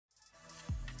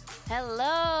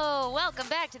Hello, welcome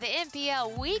back to the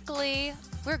MPL Weekly.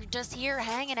 We're just here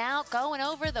hanging out, going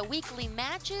over the weekly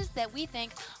matches that we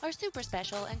think are super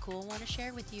special and cool. Want to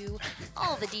share with you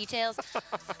all the details.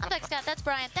 I'm Beck Scott, that's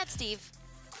Brian, that's Steve.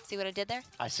 See what I did there?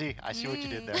 I see what you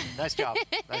did there. Nice job,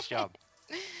 nice job.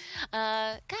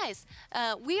 Guys,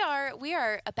 we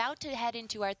are about to head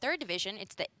into our third division.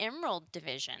 It's the Emerald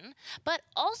Division. But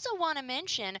also want to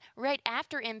mention, right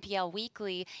after MPL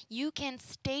Weekly, you can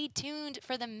stay tuned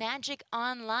for the Magic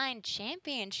Online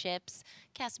Championships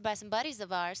casted by some buddies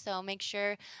of ours. So make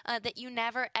sure that you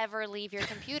never, ever leave your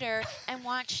computer and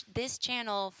watch this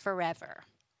channel forever.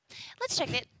 Let's check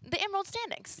the Emerald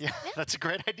standings. Yeah, that's a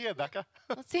great idea, Becca.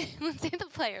 Let's see the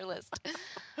player list.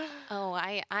 Oh,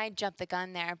 I jumped the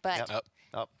gun there, but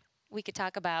we could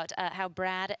talk about how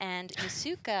Brad and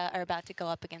Yasooka are about to go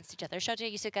up against each other.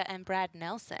 Shota Yasooka and Brad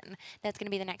Nelson. That's going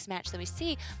to be the next match that we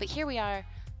see. But here we are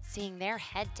seeing their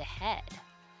head-to-head.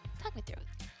 Talk me through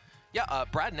it. Yeah,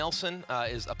 Brad Nelson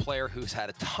is a player who's had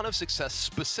a ton of success,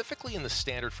 specifically in the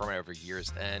standard format over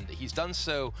years, and he's done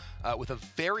so with a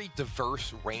very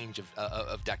diverse range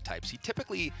of deck types. He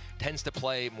typically tends to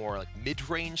play more like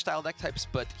mid-range style deck types,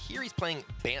 but here he's playing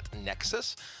Bant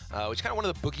Nexus, which is kind of one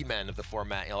of the boogeymen of the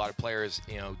format. You know, a lot of players,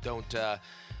 don't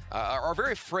are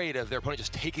very afraid of their opponent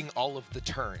just taking all of the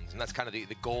turns, and that's kind of the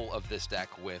goal of this deck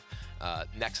with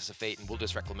Nexus of Fate and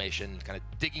Wilderness Reclamation, kind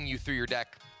of digging you through your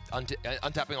deck,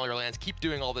 untapping all your lands, keep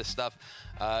doing all this stuff.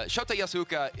 Shota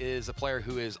Yasooka is a player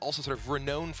who is also sort of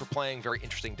renowned for playing very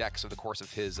interesting decks over the course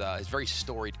of his very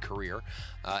storied career.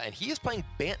 And he is playing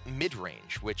Bant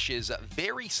Midrange, which is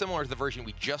very similar to the version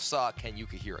we just saw Ken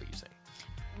Yukihiro using.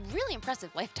 Really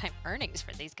impressive lifetime earnings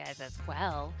for these guys as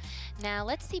well. Now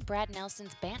let's see Brad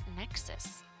Nelson's Bant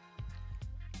Nexus.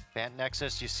 Bant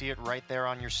Nexus, you see it right there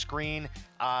on your screen.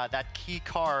 That key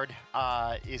card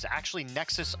is actually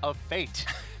Nexus of Fate.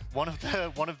 One of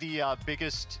the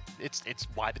biggest. It's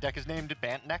why the deck is named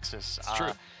Bant Nexus. It's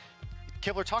true.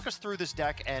 Kibler, talk us through this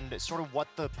deck and sort of what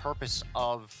the purpose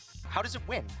of. How does it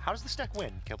win? How does this deck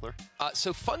win, Kibler?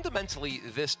 So fundamentally,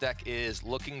 this deck is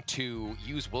looking to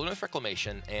use Wilderness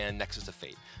Reclamation and Nexus of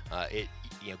Fate. It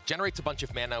generates a bunch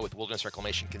of mana with Wilderness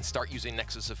Reclamation, can start using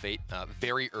Nexus of Fate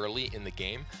very early in the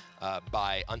game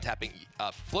by untapping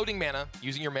floating mana,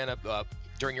 using your mana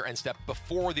during your end step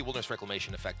before the Wilderness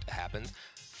Reclamation effect happens,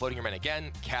 floating your mana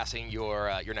again, casting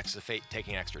your Nexus of Fate,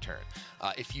 taking an extra turn.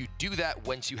 If you do that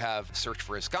once you have Search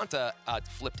for Iskanta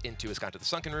flipped into Iskanta the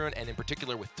Sunken Ruin, and in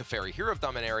particular with Teferi, Hero of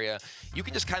Dominaria, you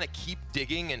can just kind of keep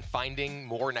digging and finding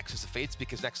more Nexus of Fates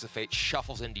because Nexus of Fate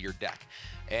shuffles into your deck.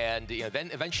 And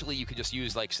then eventually you can just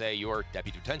use, like, say, your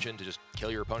Deputy Detention to just kill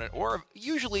your opponent, or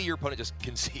usually your opponent just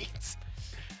concedes.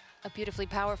 A beautifully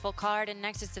powerful card in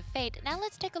Nexus of Fate. Now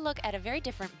let's take a look at a very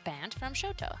different Bant from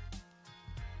Shota.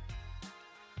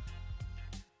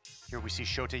 Here we see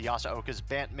Shota Yasooka's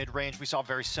Bant mid-range. We saw a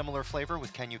very similar flavor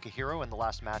with Ken Yukihiro in the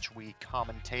last match we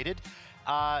commentated.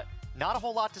 Not a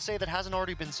whole lot to say that hasn't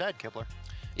already been said, Kibler.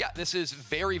 Yeah, this is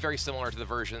very, very similar to the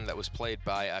version that was played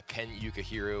by Ken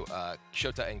Yukihiro.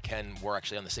 Shota and Ken were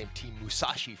actually on the same team,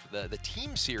 Musashi, for the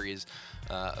team series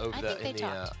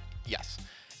yes.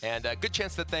 And a good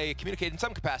chance that they communicate in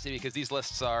some capacity because these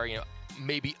lists are,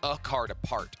 maybe a card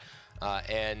apart.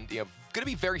 And going to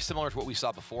be very similar to what we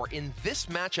saw before. In this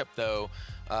matchup, though,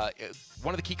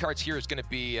 one of the key cards here is going to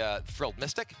be Frilled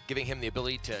Mystic, giving him the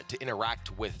ability to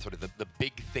interact with sort of the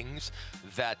big things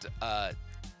that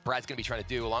Brad's going to be trying to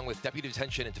do, along with Deputy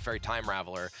Detention and Teferi Time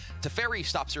Raveler. Teferi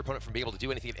stops your opponent from being able to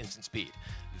do anything at instant speed.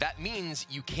 That means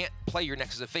you can't play your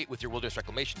Nexus of Fate with your Wilderness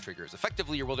Reclamation triggers.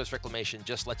 Effectively, your Wilderness Reclamation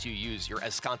just lets you use your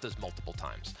Escantas multiple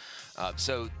times.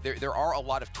 So there are a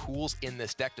lot of tools in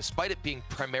this deck, despite it being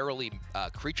primarily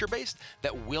creature-based,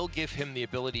 that will give him the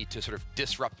ability to sort of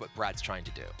disrupt what Brad's trying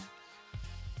to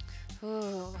do.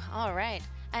 Ooh, all right.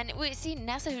 And we see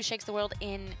Nessa, who shakes the world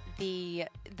in the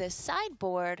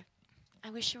sideboard. I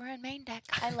wish she were in main deck.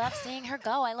 I love seeing her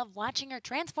go. I love watching her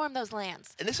transform those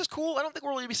lands. And this is cool. I don't think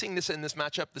we're really be seeing this in this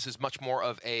matchup. This is much more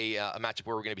of a matchup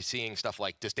where we're going to be seeing stuff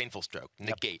like Disdainful Stroke,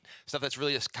 Negate, stuff that's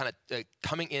really just kind of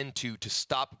coming in to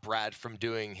stop Brad from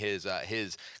doing his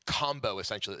combo,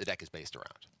 essentially, that the deck is based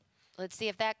around. Let's see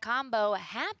if that combo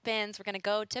happens. We're going to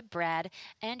go to Brad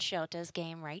and Shota's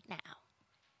game right now.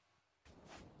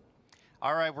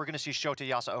 All right, we're going to see Shota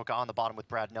Yasooka on the bottom with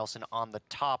Brad Nelson on the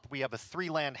top. We have a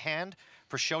 3-land hand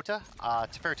for Shota.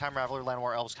 Teferi Time Raveler,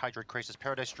 Llanowar Elves, Hydroid, Krasis,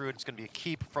 Paradise Druid. It's going to be a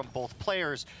keep from both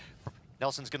players.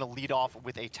 Nelson's going to lead off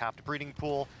with a tapped Breeding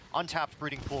Pool. Untapped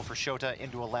Breeding Pool for Shota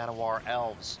into a Llanowar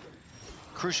Elves.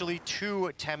 Crucially, 2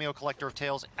 Tamiyo Collector of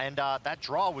Tales, and that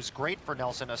draw was great for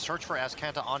Nelson. A Search for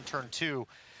Azcanta on turn 2.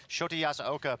 Shota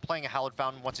Yasooka playing a Hallowed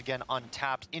Fountain once again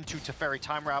untapped into Teferi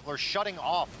Time Raveler, shutting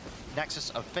off Nexus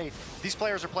of Fate. These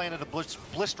players are playing at a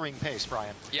blistering pace,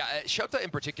 Brian. Yeah, Shota in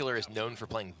particular is known for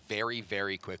playing very,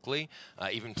 very quickly,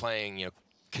 even playing, you know,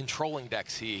 controlling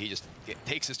decks. He just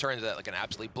takes his turns at like an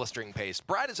absolutely blistering pace.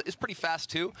 Brad is pretty fast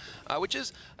too, which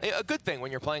is a good thing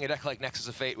when you're playing a deck like Nexus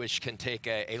of Fate, which can take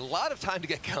a lot of time to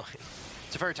get going.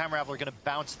 Teferi Time Raveler going to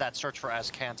bounce that search for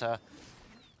Azcanta.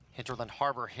 Hinterland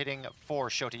Harbor hitting for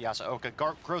Shota Yasooka.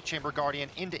 Growth Chamber Guardian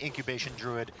into Incubation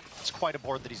Druid. It's quite a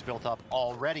board that he's built up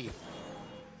already.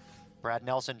 Brad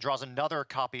Nelson draws another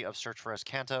copy of Search for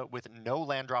Azcanta with no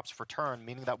land drops for turn,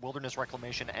 meaning that Wilderness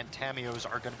Reclamation and Tamios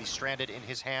are going to be stranded in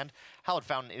his hand. Hallowed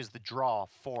Fountain is the draw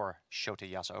for Shota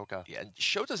Yasooka. Yeah,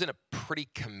 Shota's in a pretty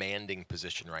commanding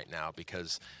position right now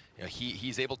because, you know,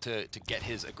 he's able to get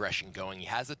his aggression going. He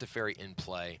has the Teferi in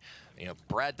play. You know,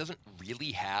 Brad doesn't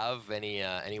really have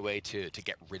any way to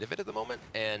get rid of it at the moment,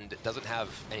 and doesn't have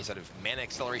any sort of mana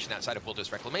acceleration outside of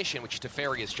Wilderness Reclamation, which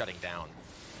Teferi is shutting down.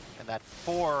 And that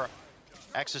 4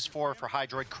 X's 4 for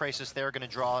Hydroid Krasis. They're going to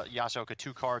draw Yasooka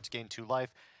 2 cards, gain 2 life.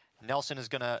 Nelson is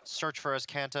going to search for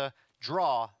Azcanta,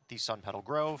 draw the Sun Petal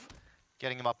Grove,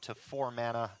 getting him up to 4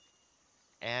 mana.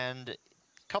 And a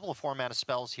couple of 4 mana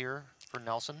spells here for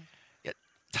Nelson. Yeah,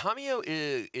 Tamio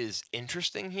is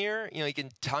interesting here. You know, you can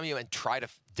Tamio and try to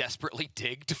desperately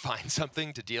dig to find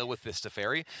something to deal with this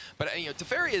Teferi. But, you know,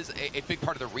 Teferi is a big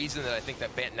part of the reason that I think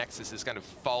that Bant Nexus has kind of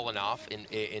fallen off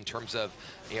in terms of,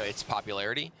 you know, its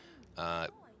popularity.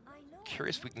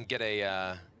 Curious if we can get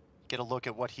a look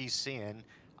at what he's seeing.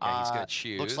 Yeah, he's going to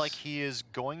choose. Looks like he is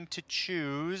going to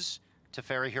choose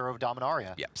Teferi, Hero of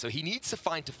Dominaria. Yeah, so he needs to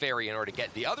find Teferi in order to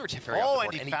get the other Teferi off the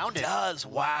board, and he found it. Does.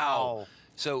 Wow.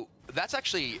 So that's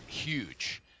actually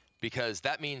huge, because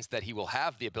that means that he will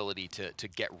have the ability to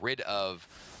get rid of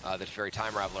the Teferi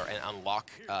Time Raveler and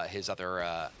unlock his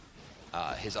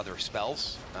other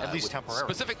spells, at least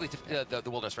temporarily. Specifically the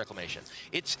Wilderness Reclamation.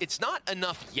 It's not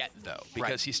enough yet though,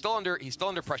 because he's still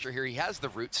under pressure here. He has the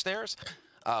Root Snares,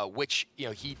 which, you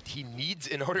know, he needs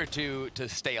in order to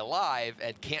stay alive,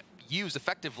 and can't use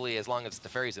effectively as long as the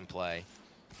Teferi's in play.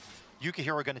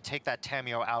 Yukihiro going to take that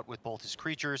Tamio out with both his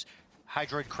creatures.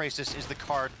 Hydroid Krasis is the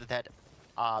card that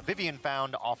Vivian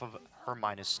found off of her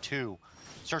 -2.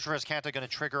 Search for Azcanta going to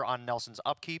trigger on Nelson's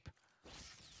upkeep.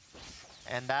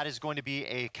 And that is going to be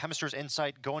a Chemister's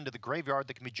Insight going to the graveyard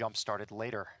that can be jump-started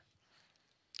later.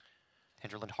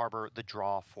 Hinterland Harbor, the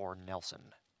draw for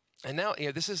Nelson. And now, you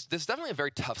know, this is definitely a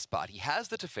very tough spot. He has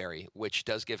the Teferi, which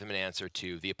does give him an answer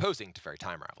to the opposing Teferi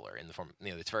Time Raveler in the form,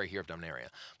 you know, the Teferi Hero of Dominaria.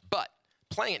 But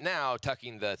playing it now,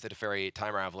 tucking the Teferi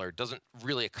Time Raveler doesn't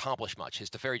really accomplish much. His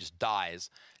Teferi just dies,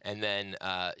 and then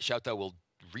Shota will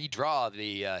redraw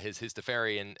his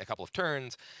Teferi in a couple of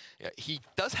turns. He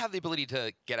does have the ability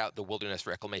to get out the Wilderness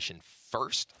Reclamation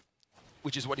first,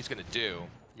 which is what he's going to do.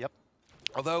 Yep.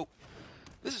 Although,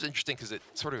 this is interesting because it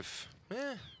sort of,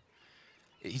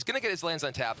 he's going to get his lands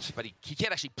untapped, but he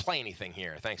can't actually play anything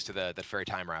here, thanks to the Teferi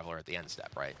Time Raveler at the end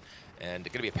step, right? And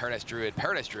going to be a Paradise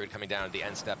Druid coming down at the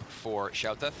end step for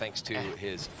Shota, thanks to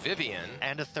his Vivian.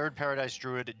 And a 3rd Paradise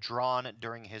Druid drawn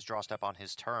during his draw step on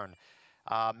his turn.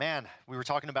 Man, we were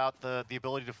talking about the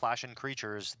ability to flash in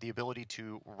creatures, the ability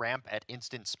to ramp at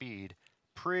instant speed.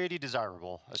 Pretty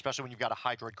desirable, especially when you've got a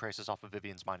Hydroid Krasis off of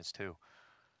Vivian's -2.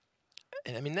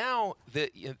 And I mean, now they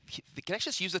can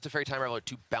actually just use the Teferi Time Raveler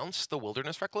to bounce the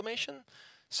Wilderness Reclamation.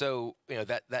 So, you know,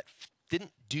 that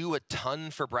didn't do a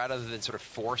ton for Brad other than sort of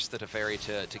force the Teferi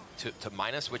to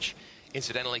minus, which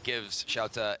incidentally gives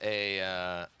Shota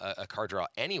a card draw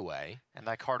anyway. And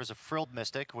that card is a Frilled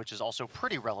Mystic, which is also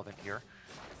pretty relevant here.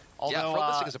 Although, yeah, Frilled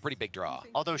Mystic is a pretty big draw.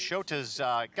 Although Shota's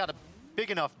got a big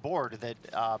enough board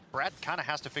that Brad kind of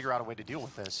has to figure out a way to deal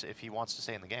with this if he wants to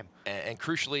stay in the game. And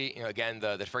crucially, you know, again,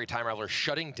 the Teferi Time Raveler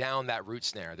shutting down that Root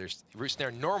Snare. There's Root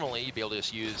Snare normally you'd be able to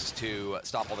just use to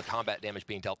stop all the combat damage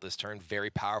being dealt this turn. Very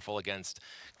powerful against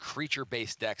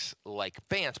creature-based decks like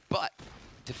Bant, but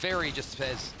Teferi just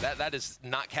says that is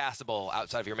not castable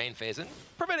outside of your main phase, and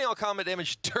preventing all combat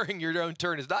damage during your own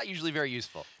turn is not usually very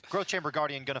useful. Growth Chamber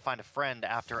Guardian going to find a friend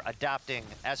after adapting.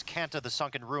 Azcanta, the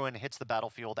Sunken Ruin, hits the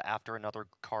battlefield after another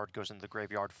card goes into the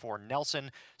graveyard for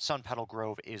Nelson. Sun Petal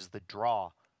Grove is the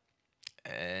draw.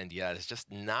 And yeah, there's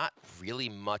just not really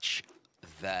much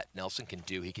that Nelson can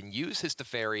do. He can use his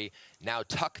Teferi, now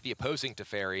tuck the opposing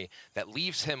Teferi. That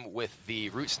leaves him with the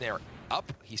Root Snare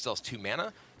up. He still has 2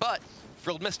 mana, but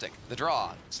Frilled Mystic, the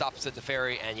draw, stops the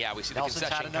Teferi, and yeah, we see the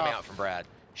concession coming out from Brad.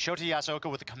 Shota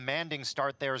Yasooka with a commanding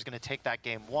start there is going to take that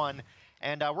game 1.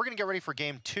 And we're going to get ready for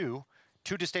game 2.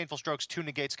 2 Disdainful Strokes, 2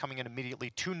 Negates coming in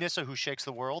immediately, 2 Nissa who shakes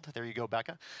the world. There you go,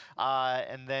 Becca.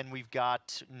 And then we've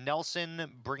got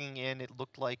Nelson bringing in, it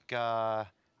looked like, I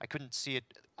couldn't see it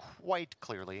quite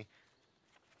clearly.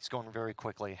 He's going very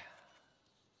quickly.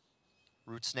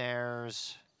 Root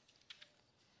Snares.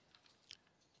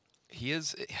 He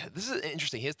is. This is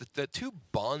interesting. He has the 2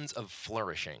 bonds of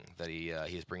flourishing that he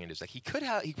is bringing into his deck. He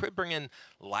could bring in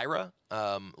Lyra.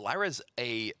 Lyra's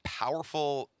a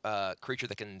powerful creature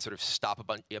that can sort of stop a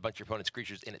bunch of your opponent's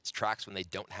creatures in its tracks when they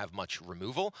don't have much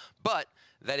removal, but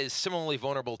that is similarly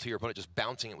vulnerable to your opponent just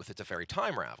bouncing it with its Teferi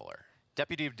Time Raveler.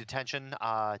 Deputy of Detention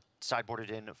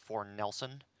sideboarded in for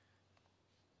Nelson.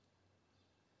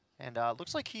 And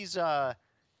looks like he's got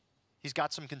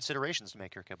some considerations to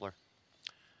make here, Kibler.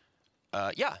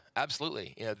 Yeah,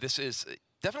 absolutely. You know, this is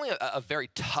definitely a very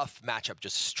tough matchup,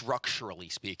 just structurally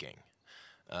speaking.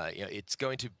 You know, it's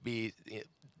going to be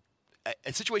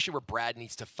a situation where Brad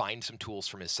needs to find some tools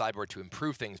from his sideboard to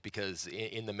improve things, because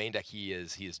in the main deck he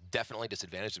is definitely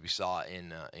disadvantaged, as we saw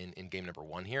in game number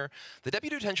 1 here. The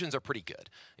Deputy Detentions are pretty good.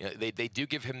 You know, they do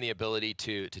give him the ability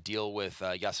to deal with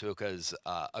Yasooka's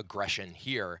aggression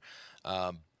here.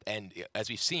 And as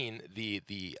we've seen, the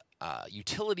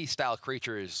utility-style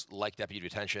creatures like Deputy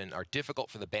Detention are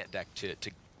difficult for the Bant deck to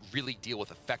really deal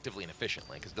with effectively and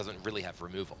efficiently, because it doesn't really have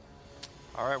removal.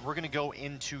 All right, we're going to go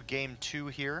into game 2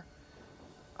 here.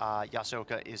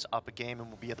 Yasooka is up a game and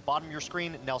will be at the bottom of your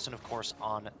screen. Nelson, of course,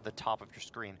 on the top of your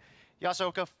screen.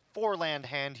 Yasooka, 4-land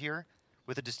hand here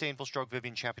with a Disdainful Stroke,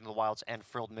 Vivian, Champion of the Wilds, and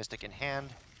Frilled Mystic in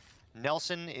hand.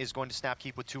 Nelson is going to snap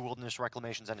keep with 2 Wilderness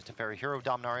Reclamations and a Teferi Hero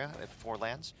Dominaria at 4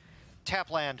 lands.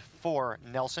 Tap land for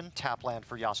Nelson, tap land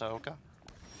for Yasooka.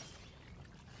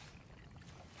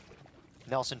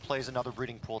 Nelson plays another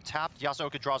Breeding Pool tapped.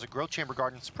 Yasooka draws a Growth Chamber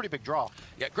Guardian. It's a pretty big draw.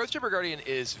 Yeah, Growth Chamber Guardian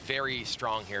is very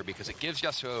strong here because it gives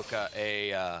Yasooka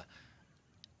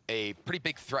a pretty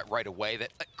big threat right away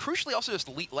that crucially also just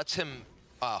lets him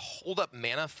hold up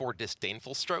mana for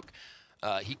Disdainful Stroke.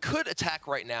 He could attack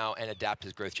right now and adapt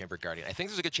his Growth Chamber Guardian. I think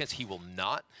there's a good chance he will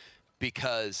not,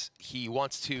 because he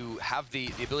wants to have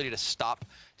the ability to stop,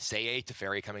 say, a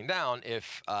Teferi coming down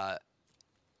if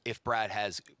Brad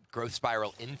has Growth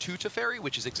Spiral into Teferi,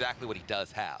 which is exactly what he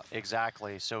does have.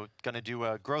 Exactly. So going to do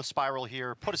a Growth Spiral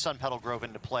here, put a Sun Petal Grove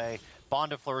into play,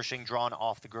 Bond of Flourishing drawn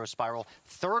off the Growth Spiral,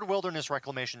 3rd Wilderness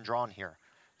Reclamation drawn here.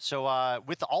 So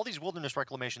with all these Wilderness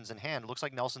Reclamations in hand, it looks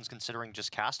like Nelson's considering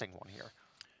just casting one here.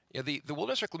 Yeah, the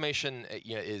Wilderness Reclamation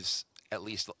is at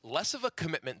least less of a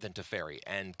commitment than Teferi,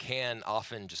 and can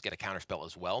often just get a counterspell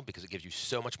as well, because it gives you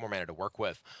so much more mana to work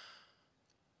with.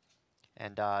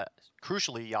 And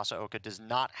crucially, Yasooka does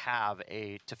not have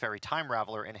a Teferi Time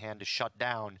Raveler in hand to shut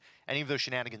down any of those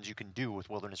shenanigans you can do with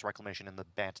Wilderness Reclamation in the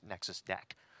Bant Nexus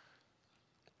deck.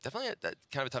 Definitely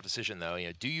kind of a tough decision, though. You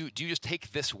know, do you just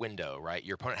take this window, right?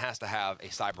 Your opponent has to have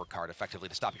a sideboard card effectively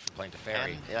to stop you from playing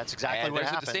Teferi. And that's exactly what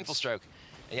happens. There's a Disdainful Stroke.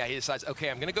 And yeah, he decides, okay,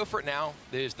 I'm going to go for it now.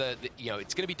 There's you know,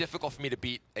 it's going to be difficult for me to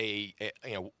beat a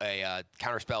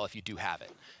counterspell if you do have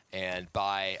it. And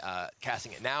by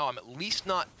casting it now, I'm at least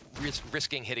not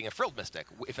risking hitting a Frilled Mystic.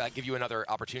 If I give you another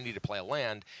opportunity to play a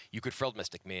land, you could Frilled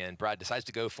Mystic me, and Brad decides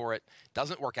to go for it.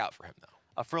 Doesn't work out for him, though.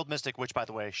 A Frilled Mystic, which, by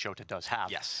the way, Shota does have.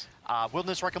 Yes.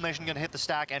 Wilderness Reclamation going to hit the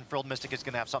stack, and Frilled Mystic is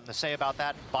going to have something to say about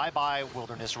that. Bye-bye,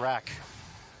 Wilderness Rec.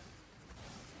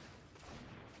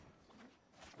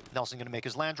 Nelson going to make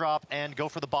his land drop and go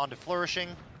for the Bond of Flourishing.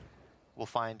 We'll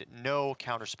find no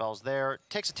counter spells there.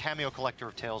 Takes a Tameo, Collector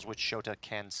of Tales, which Shota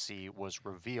can see was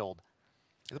revealed.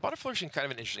 The Bond of Flourishing is kind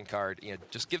of an interesting card. You know,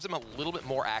 just gives him a little bit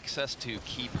more access to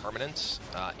key permanents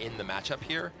in the matchup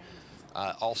here.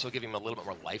 Also giving him a little bit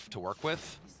more life to work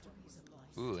with.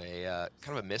 Ooh,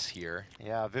 kind of a miss here.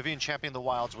 Yeah, Vivian, Champion of the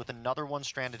Wilds with another one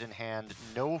stranded in hand.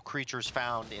 No creatures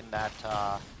found in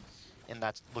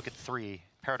that look at 3.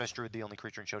 Paradise Druid, the only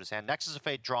creature in Shota's hand. Nexus of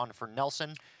Fate drawn for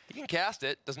Nelson. He can cast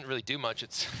it. Doesn't really do much.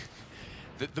 It's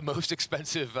the most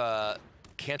expensive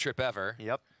cantrip ever.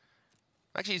 Yep.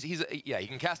 Actually, yeah, he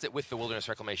can cast it with the Wilderness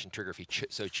Reclamation trigger if he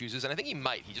so chooses, and I think he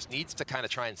might. He just needs to kind of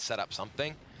try and set up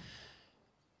something.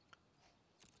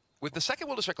 With the second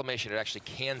Wilderness Reclamation, it actually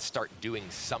can start doing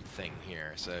something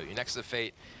here. So your Nexus of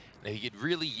Fate, he could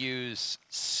really use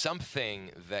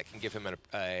something that can give him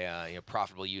a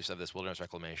profitable use of this Wilderness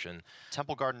Reclamation.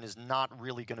 Temple Garden is not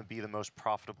really going to be the most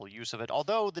profitable use of it,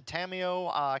 although the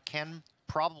Tameo can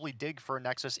probably dig for a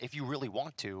Nexus if you really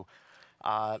want to.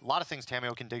 A lot of things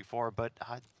Tameo can dig for, but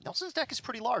Nelson's deck is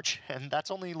pretty large, and that's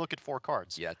only look at 4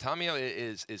 cards. Yeah, Tameo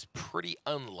is pretty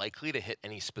unlikely to hit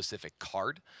any specific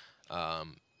card.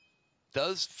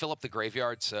 does fill up the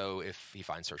graveyard, so if he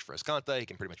finds Search for Azcanta, he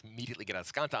can pretty much immediately get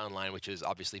Azcanta online, which is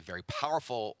obviously very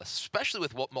powerful, especially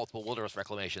with multiple Wilderness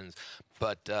Reclamations.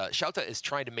 But Shouta is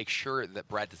trying to make sure that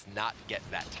Brad does not get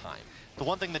that time. The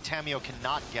one thing that Tamiyo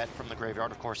cannot get from the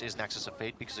graveyard, of course, is Nexus of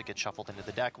Fate, because it gets shuffled into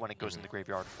the deck when it goes in the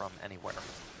graveyard from anywhere.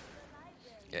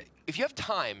 Yeah, if you have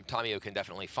time, Tamiyo can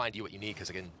definitely find you what you need, because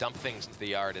it can dump things into the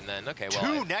yard, and then, okay, well...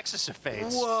 Two Nexus of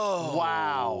Fates. Whoa!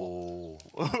 Wow.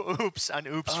 Oops, an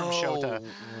oops from Shouta.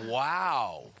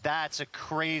 Wow. That's a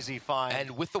crazy find.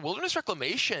 And with the Wilderness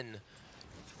Reclamation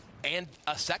and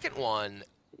a second one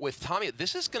with Tamiyo,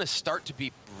 this is going to start to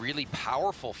be really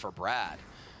powerful for Brad.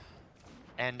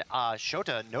 And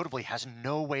Shouta notably has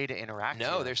no way to interact.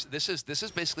 No, this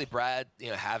is basically Brad,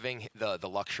 having the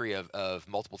luxury of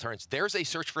multiple turns. There's a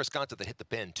Search for Azcanta that hit the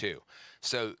bin too.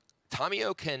 So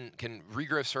Tamiyo can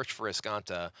regrow Search for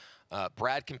Azcanta.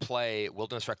 Brad can play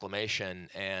Wilderness Reclamation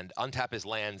and untap his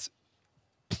lands,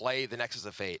 play the Nexus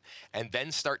of Fate, and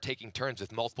then start taking turns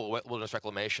with multiple Wilderness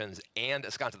Reclamations and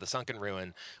Azcanta the Sunken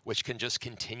Ruin, which can just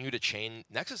continue to chain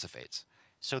Nexus of Fates.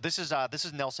 So this is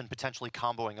Nelson potentially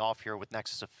comboing off here with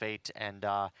Nexus of Fate, and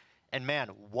man,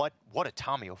 what a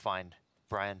Tamiyo find,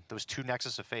 Brian. Those two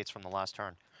Nexus of Fates from the last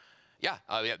turn. Yeah,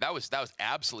 that was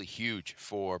absolutely huge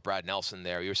for Brad Nelson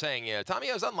there. You were saying,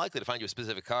 Tamiyo is unlikely to find you a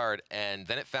specific card, and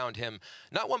then it found him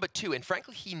not one but two, and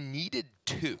frankly, he needed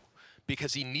two,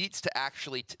 because he needs to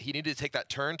actually he needed to take that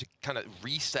turn to kind of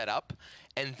reset up,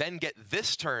 and then get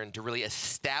this turn to really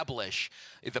establish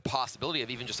the possibility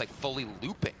of even just like fully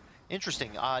looping.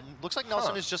 Interesting. Looks like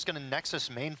Nelson is just going to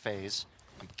Nexus main phase.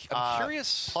 I'm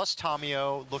curious. Plus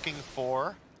Tamiyo looking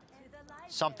for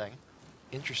something.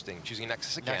 Interesting. Choosing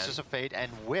Nexus again. Nexus of Fate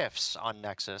and whiffs on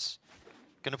Nexus.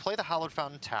 Going to play the Hallowed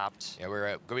Fountain tapped. Yeah,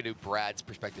 we're going to do Brad's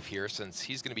perspective here, since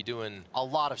he's going to be doing a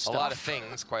lot of stuff. A lot of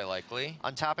things, quite likely.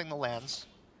 Untapping the lands.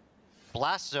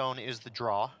 Blast Zone is the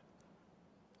draw.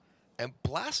 And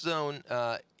Blast Zone,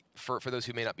 for those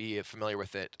who may not be familiar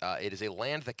with it, it is a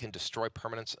land that can destroy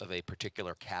permanents of a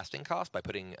particular casting cost by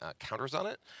putting counters on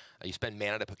it. You spend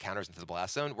mana to put counters into the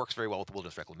Blast Zone. It works very well with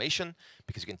Wilderness Reclamation,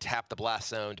 because you can tap the Blast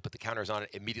Zone to put the counters on it,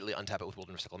 immediately untap it with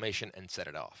Wilderness Reclamation, and set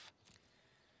it off.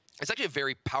 It's actually a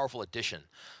very powerful addition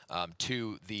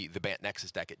to the Bant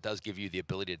Nexus deck. It does give you the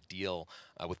ability to deal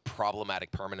with problematic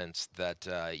permanents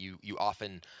that you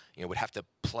often would have to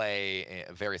play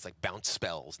various like bounce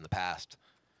spells in the past.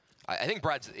 I think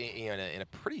Brad's in a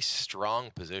pretty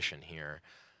strong position here.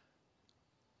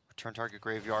 Return target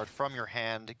graveyard from your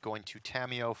hand, going to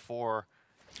Tamiyo for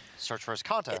Search for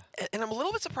Azcanta. And I'm a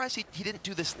little bit surprised he didn't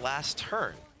do this last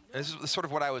turn. And this is sort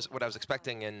of what I was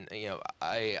expecting, and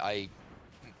I'm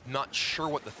not sure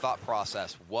what the thought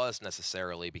process was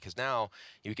necessarily, because now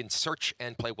you can search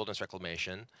and play Wilderness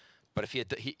Reclamation. But if he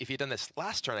had done this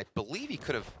last turn, I believe he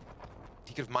could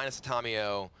have minus the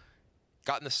Tamiyo,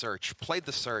 gotten the search, played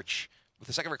the search with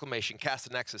the second Reclamation, cast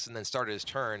the Nexus, and then started his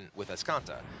turn with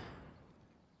Azcanta.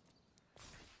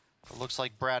 It looks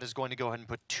like Brad is going to go ahead and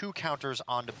put two counters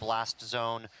onto Blast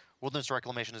Zone. Wilderness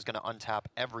Reclamation is going to untap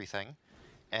everything.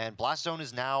 And Blast Zone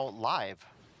is now live.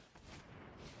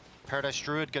 Paradise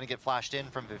Druid going to get flashed in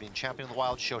from Vivian, Champion of the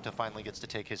Wild. Shouta finally gets to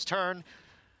take his turn.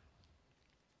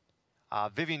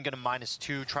 Vivian going to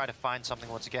 -2, try to find something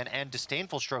once again. And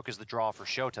Disdainful Stroke is the draw for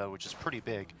Shouta, which is pretty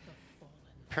big.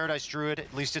 Paradise Druid,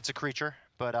 at least it's a creature,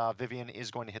 but Vivian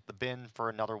is going to hit the bin for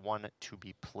another one to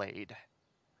be played.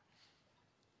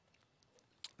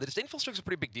 The Disdainful Stroke is a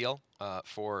pretty big deal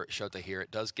for Shouta here.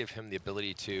 It does give him the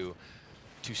ability to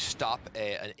stop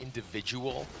an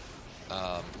individual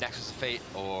Nexus of Fate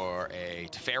or a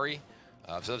Teferi.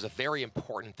 So that's a very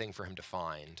important thing for him to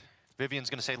find. Vivian's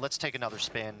going to say, let's take another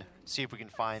spin, see if we can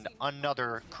find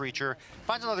another creature.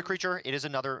 Finds another creature. It is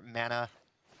another mana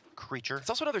creature. It's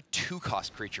also another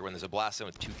 2-cost creature when there's a Blast Zone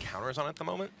with 2 counters on it at the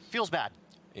moment. Feels bad.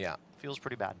 Yeah. Feels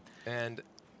pretty bad. And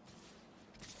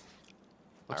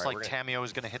looks like Tamiyo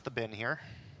is going to hit the bin here.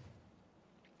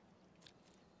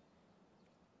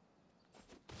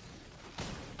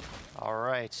 All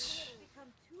right.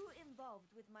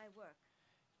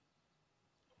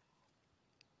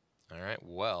 All right,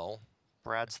 well.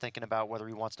 Brad's thinking about whether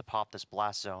he wants to pop this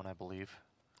Blast Zone, I believe.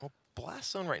 Well,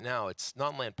 Blast Zone right now, it's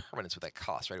non-land permanents with that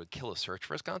cost, right? It would kill a search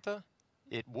for Azcanta?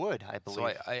 It would, I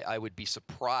believe. So I would be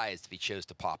surprised if he chose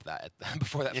to pop that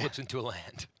before that flips into a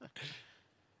land.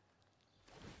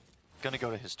 Gonna go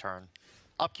to his turn.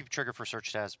 Upkeep trigger for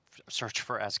search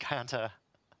for Azcanta.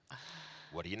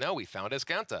 What do you know? We found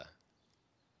Azcanta.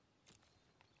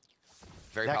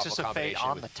 Very Nexus powerful of Fate combination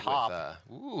on the top.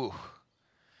 ooh.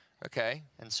 Okay.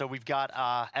 And so we've got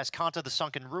Azcanta the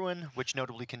Sunken Ruin, which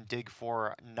notably can dig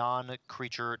for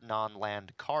non-creature,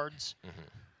 non-land cards.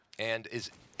 And is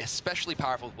especially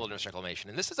powerful with Wilderness Reclamation.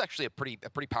 And this is actually a pretty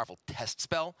powerful test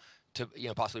spell to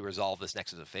possibly resolve this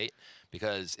Nexus of Fate,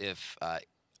 because if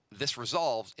this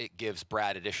resolves, it gives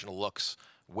Brad additional looks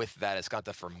with that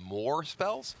Azcanta for more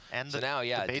spells. And so now,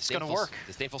 yeah, the bait's going to work.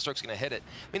 The Disdainful Stroke's going to hit it.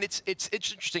 I mean, it's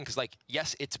interesting because, like,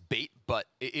 yes, it's bait, but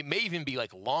it may even be,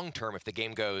 like, long-term if the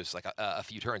game goes, like, a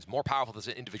few turns, more powerful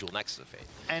than an individual Nexus of Fate.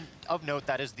 And of note,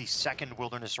 that is the second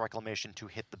Wilderness Reclamation to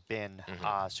hit the bin.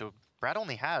 So Brad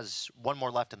only has one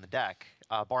more left in the deck,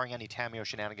 barring any Tamiyo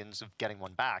shenanigans of getting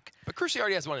one back. But Cruci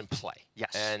already has one in play.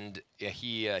 Yes. And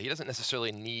he doesn't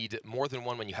necessarily need more than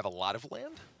one when you have a lot of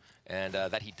land, and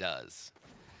that he does.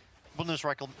 Wilderness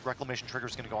Reclamation trigger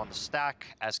is going to go on the stack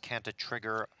as Azcanta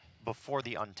trigger before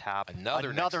the untap.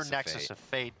 Another Nexus of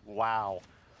Fate. Wow.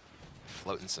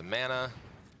 Floating some mana.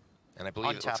 And I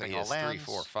believe it looks like he has 3,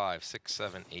 4, 5, 6,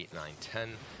 7, 8, 9, 10.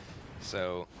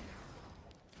 So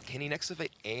can he Nexus of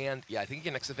Fate and I think he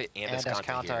can Nexus of Fate and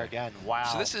Azcanta here. Again. Wow.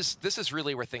 So this is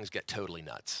really where things get totally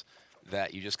nuts.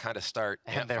 That you just kind of start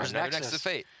and there's another Nexus of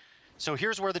Fate. So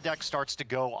here's where the deck starts to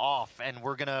go off, and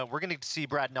we're gonna see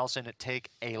Brad Nelson take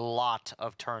a lot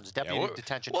of turns. Deputy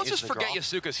Detention. Well, let's just forget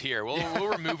Yasooka's here. We'll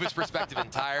remove his perspective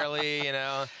entirely. He's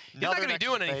not going to be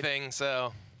doing anything.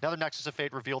 So another Nexus of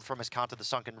Fate revealed from Azcanta the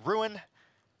Sunken Ruin.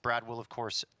 Brad will of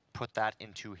course put that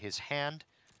into his hand.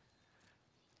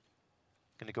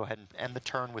 Going to go ahead and end the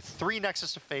turn with 3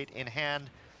 Nexus of Fate in hand.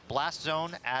 Blast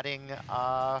Zone adding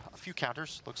a few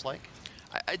counters. Looks like.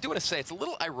 I do want to say it's a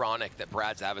little ironic that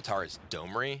Brad's avatar is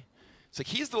Domri. It's like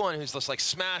he's the one who's just like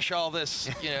smash all this,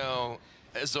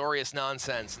 Azorius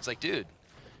nonsense. It's like, dude,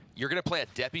 you're going to play a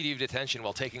Deputy of Detention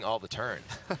while taking all the turn.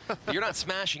 You're not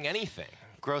smashing anything.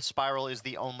 Growth Spiral is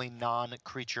the only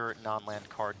non-creature, non-land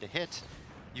card to hit.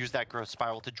 Use that Growth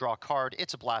Spiral to draw a card.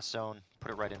 It's a Blast Zone.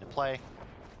 Put it right into play.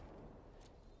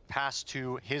 Pass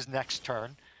to his next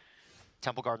turn.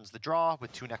 Temple Garden's the draw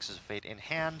with 2 Nexus of Fate in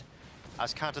hand.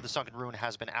 Azcanta the Sunken Ruin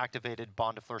has been activated.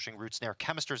 Bond of Flourishing Root Snare.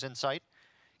 Chemister's Insight.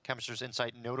 Chemister's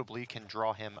Insight notably can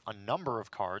draw him a number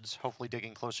of cards, hopefully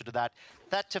digging closer to that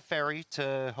Teferi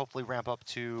to hopefully ramp up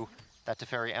to that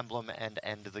Teferi emblem and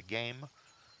end the game.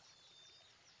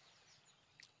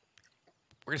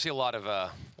 We're gonna see a lot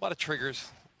of triggers,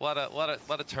 a lot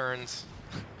of turns,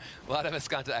 a lot of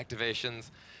Azcanta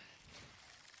activations.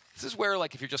 This is where,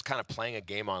 like, if you're just kind of playing a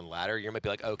game on ladder, you might be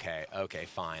like, okay,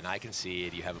 fine, I can see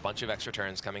it. You have a bunch of extra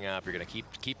turns coming up. You're gonna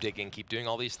keep digging, keep doing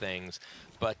all these things.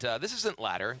 But this isn't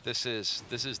ladder. This is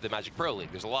the Magic Pro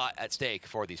League. There's a lot at stake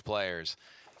for these players.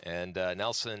 And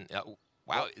Nelson,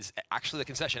 wow, is actually the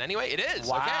concession. Anyway, it is.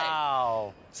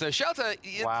 Wow. Okay. So Shouta,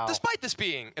 despite this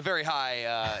being a very high,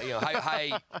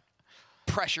 high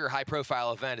pressure, high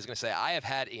profile event, is going to say, I have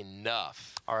had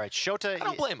enough. All right, Shouta. I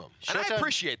don't blame him. And I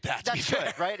appreciate that. That's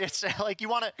good, right? It's like you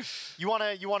want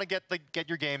to get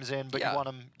your games in, but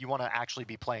you want to actually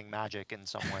be playing Magic in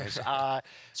some ways.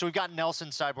 So we've got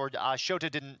Nelson sideboard. Shouta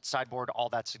didn't sideboard all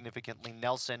that significantly.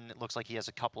 Nelson, it looks like he has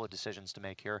a couple of decisions to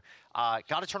make here.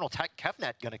 God Eternal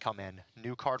Kevnet going to come in.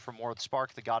 New card from War of the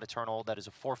Spark, the God Eternal. That is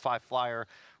a 4/5 flyer.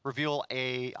 Reveal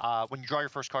a when you draw your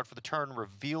first card for the turn,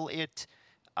 reveal it.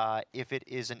 If it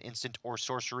is an instant or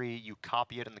sorcery, you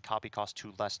copy it, and the copy costs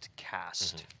 2 less to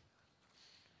cast.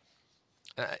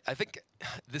 I think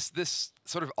this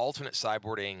sort of alternate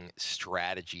sideboarding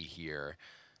strategy here,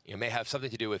 may have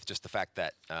something to do with just the fact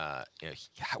that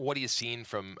what he has seen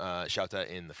from Shouta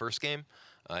in the first game,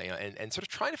 and sort of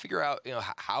trying to figure out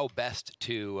how best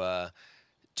to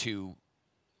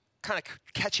kind of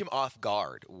catch him off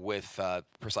guard with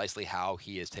precisely how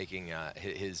he is taking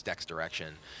his deck's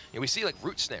direction. We see like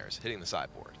Root Snares hitting the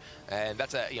sideboard, and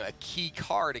that's a key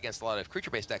card against a lot of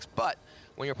creature-based decks. But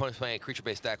when your opponent's playing a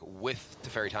creature-based deck with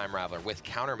Teferi Time Raveler, with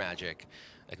counter magic,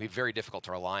 it can be very difficult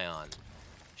to rely on.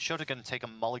 Shouta going to take a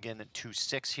mulligan at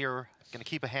 2/6 here. Going to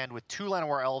keep a hand with 2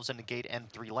 Llanowar Elves and negate and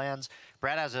 3 lands.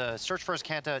 Brad has a Search for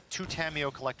Azcanta, 2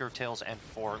 Tamiyo Collector of Tales, and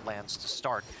 4 lands to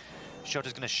start.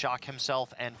 Shota's going to shock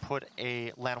himself and put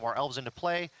a Llanowar Elves into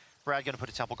play. Brad going to put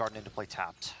a Temple Garden into play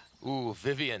tapped. Ooh,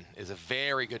 Vivian is a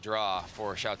very good draw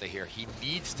for Shouta here. He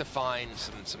needs to find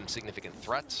some significant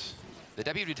threats. The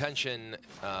Deputy Detention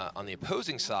on the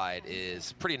opposing side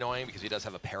is pretty annoying because he does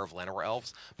have a pair of Llanowar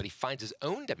Elves, but he finds his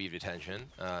own Deputy Detention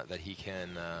that he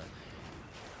can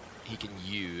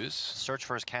use. Search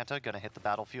for Azcanta going to hit the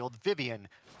battlefield. Vivian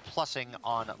plussing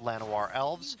on Llanowar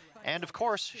Elves. And of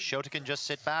course, Shouta can just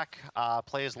sit back,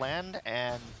 play his land,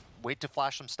 and wait to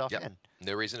flash some stuff in.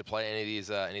 No reason to play any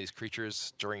of these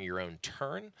creatures during your own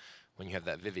turn when you have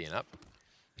that Vivian up.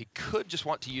 He could just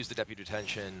want to use the Deputy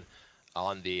Detention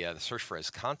on the search for his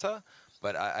Kanta,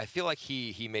 but I feel like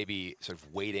he may be sort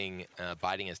of waiting,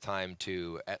 biding his time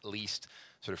to at least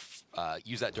sort of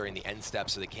use that during the end step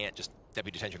so they can't just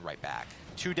Deputy Detention right back.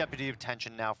 2 Deputy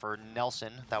Detention now for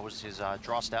Nelson. That was his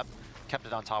draw step. Kept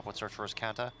it on top with search for his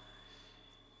Kanta.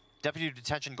 Deputy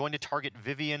Detention going to target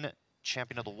Vivian,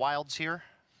 Champion of the Wilds here.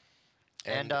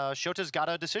 And Shota's got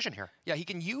a decision here. Yeah, he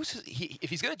can use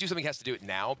if he's going to do something, he has to do it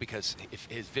now, because if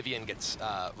his Vivian gets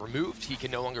removed, he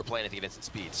can no longer play anything at instant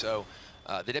speed. So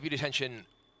the Deputy Detention,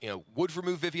 would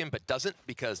remove Vivian, but doesn't,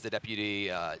 because the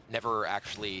Deputy never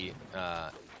actually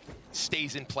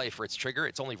stays in play for its trigger.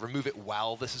 It's only remove it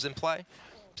while this is in play.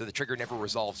 So the trigger never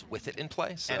resolves with it in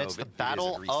play. So and it's the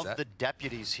battle of the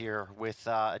deputies here, with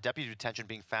a Deputy Detention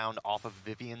being found off of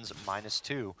Vivian's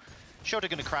 -2. Shota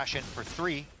going to crash in for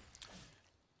 3.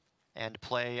 And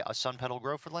play a Sun Petal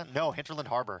Grove for land? No, Hinterland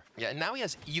Harbor. Yeah, and now he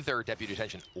has either Deputy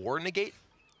Detention or Negate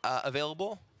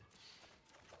available.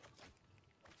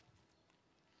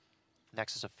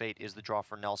 Nexus of Fate is the draw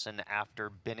for Nelson after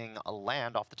binning a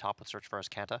land off the top with search for his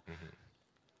Kanta.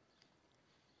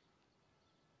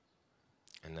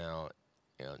 And now,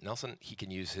 Nelson, he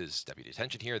can use his Deputy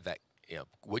Detention here that,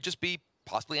 would just be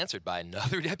possibly answered by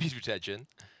another Deputy Detention.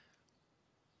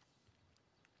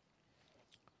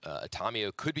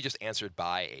 Atamio could be just answered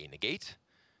by a Negate.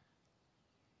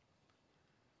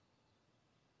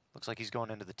 Looks like he's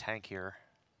going into the tank here.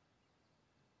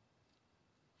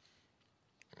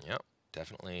 Yep,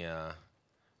 definitely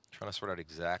trying to sort out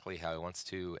exactly how he wants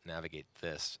to navigate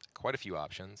this. Quite a few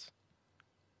options.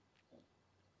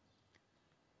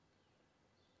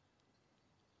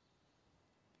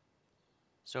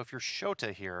 So if you're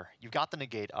Shota here, you've got the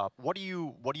Negate up. What are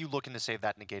you looking to save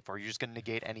that Negate for? Are you just going to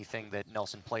negate anything that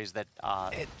Nelson plays that,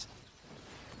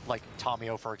 like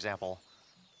Tamio, for example?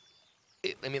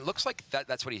 I mean, it looks like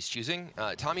that's what he's choosing.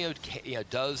 Tamio,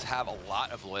 does have a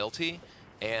lot of loyalty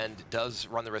and does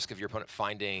run the risk of your opponent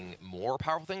finding more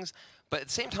powerful things. But at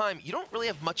the same time, you don't really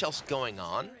have much else going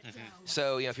on.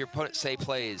 So, if your opponent, say,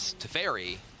 plays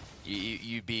Teferi,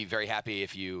 you'd be very happy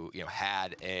if you,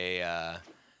 had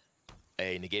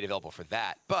a Negate available for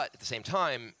that. But at the same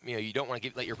time, you don't want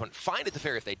to let your opponent find it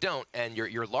Teferi if they don't, and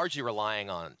you're largely relying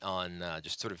on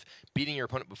just sort of beating your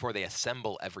opponent before they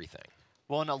assemble everything.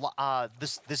 Well, and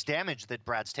this damage that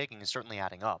Brad's taking is certainly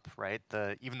adding up, right?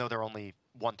 Even though they're only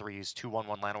 1/3s, 2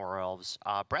 1/1 Llanowar Elves,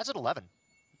 Brad's at 11.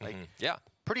 Like, yeah,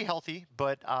 pretty healthy,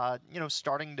 but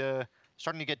starting to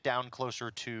get down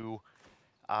closer to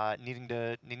needing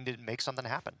to make something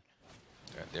happen.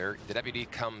 There, the Deputy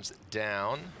comes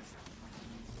down.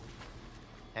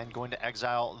 And going to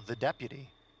exile the Deputy.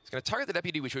 He's going to target the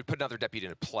Deputy, which would put another Deputy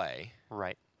into play.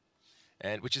 Right.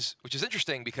 And which is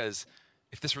interesting, because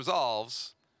if this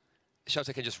resolves,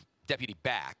 Shota can just Deputy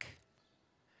back,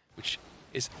 which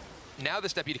is now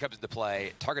this Deputy comes into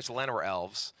play, targets the Llanowar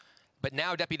Elves, but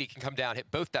now Deputy can come down, hit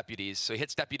both Deputies, so he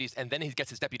hits Deputies, and then he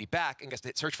gets his Deputy back and gets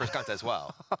to search for his Kanta as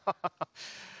well.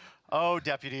 Oh,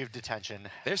 Deputy of Detention.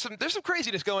 There's some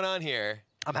craziness going on here.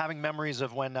 I'm having memories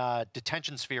of when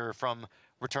Detention Sphere from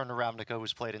Return to Ravnica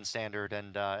was played in Standard,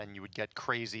 and you would get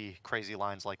crazy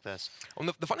lines like this.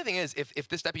 Well, the funny thing is, if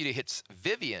this Deputy hits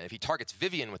Vivian, if he targets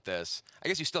Vivian with this, I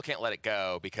guess you still can't let it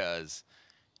go, because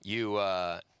you,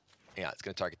 yeah, it's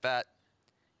going to target that.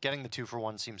 Getting the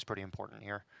 2-for-1 seems pretty important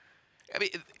here. I mean,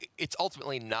 it's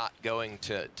ultimately not going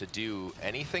to do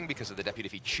anything because of the Deputy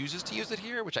if he chooses to use it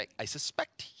here, which I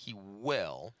suspect he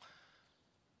will.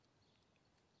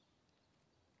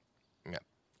 Yeah,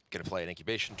 going to play an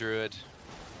Incubation Druid.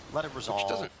 Let it resolve. Which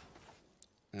doesn't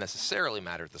necessarily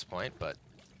matter at this point, but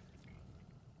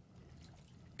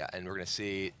yeah, and we're going to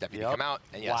see Deputy come out,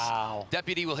 and yes, wow.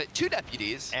 Deputy will hit 2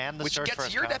 Deputies, and the which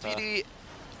gets your Deputy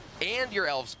and your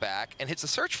Elves back, and hits the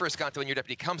search for Escanto when your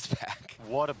Deputy comes back.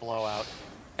 What a blowout.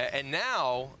 And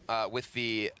now, with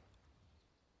the,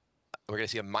 we're going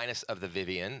to see a minus of the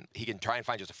Vivian. He can try and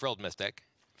find just a Frilled Mystic,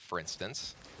 for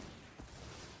instance.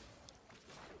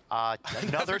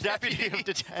 Another Deputy of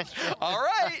Detention. All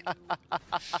right.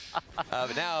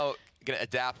 But now, going to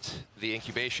adapt the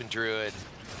Incubation Druid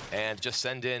and just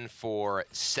send in for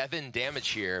 7 damage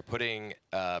here, putting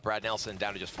Brad Nelson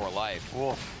down to just 4 life.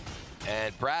 Oof.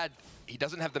 And Brad, he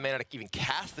doesn't have the mana to even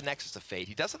cast the Nexus of Fate.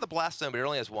 He does have the Blast Zone, but it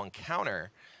only has 1 counter.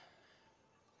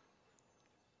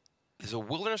 There's a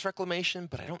Wilderness Reclamation,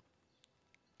 but I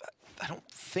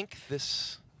don't think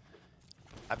this.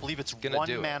 I believe it's gonna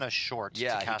 1 mana short to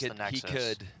cast the Nexus. He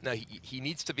could. No, he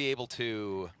needs to be able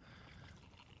to.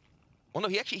 Well, no,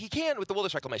 he can with the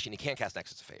Wilderness Reclamation. He can cast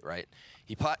Nexus of Fate, right?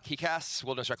 He casts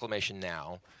Wilderness Reclamation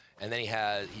now, and then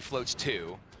he floats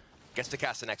 2. Gets to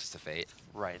cast the Nexus to Fate.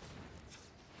 Right.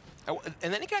 Oh,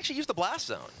 and then he can actually use the Blast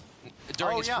Zone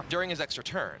during his extra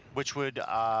turn. Which would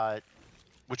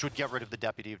get rid of the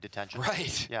Deputy of Detention.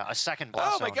 Right. Yeah, a second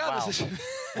Blast Zone. Oh my God! Wow.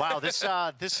 This is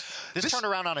wow. This turned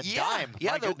around on a dime.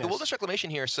 Yeah, my the goodness. Wilderness Reclamation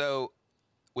here. So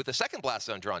with the second Blast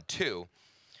Zone drawn 2,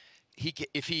 he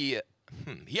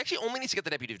actually only needs to get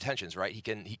the Deputy of Detentions, right? He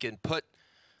can put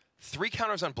 3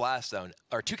 counters on Blast Zone,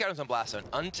 or 2 counters on Blast Zone,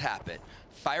 untap it,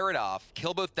 fire it off,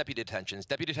 kill both Deputy Detentions.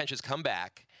 Deputy Detentions come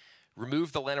back,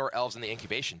 remove the Llanowar Elves and the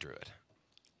Incubation Druid.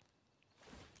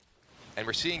 And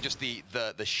we're seeing just the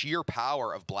sheer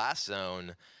power of Blast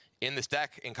Zone in this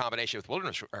deck in combination with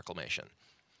Wilderness Reclamation.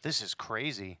 This is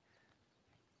crazy.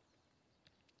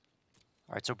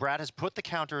 All right, so Brad has put the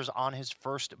counters on his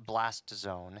first Blast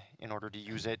Zone in order to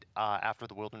use it after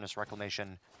the Wilderness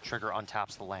Reclamation trigger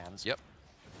untaps the lands. Yep.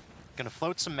 Gonna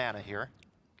float some mana here.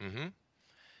 Mm-hmm.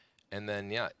 And then,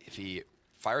 yeah, if he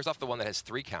fires off the one that has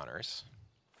 3 counters,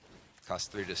 costs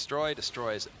 3 to destroy,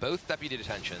 destroys both Deputy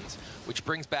Detentions, which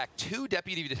brings back 2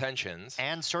 Deputy Detentions.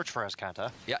 And Search for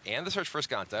Azcanta. Yeah, and the Search for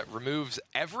Azcanta, removes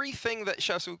everything that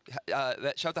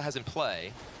Shouta has in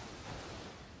play.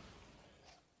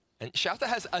 And Shouta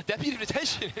has a Deputy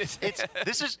Detention in his hand.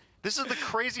 This is the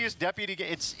craziest deputy.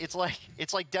 It's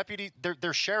like deputy.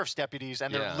 They're sheriff's deputies,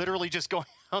 and they're literally just going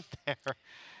out there.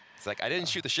 It's like, I didn't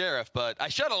shoot the sheriff, but I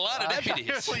shot a lot of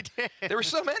deputies. I really did. There were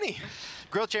so many.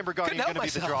 Growth Chamber Guardian is going to be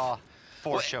the draw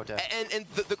for Shota. And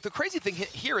the crazy thing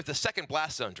here is the second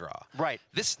Blast Zone draw. Right.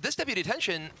 This Deputy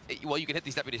Detention, well, you can hit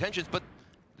these Deputy Detentions, but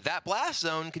that Blast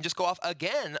Zone can just go off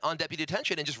again on Deputy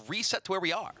Detention and just reset to where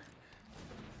we are.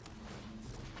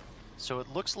 So it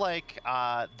looks like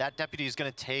that deputy is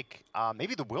going to take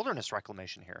maybe the Wilderness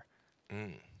Reclamation here.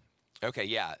 Okay,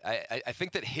 yeah. I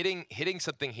think that hitting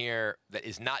something here that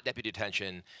is not Deputy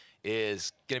Detention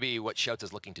is going to be what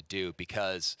Shota's looking to do,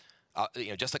 because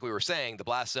just like we were saying, the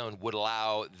Blast Zone would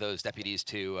allow those deputies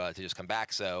to just come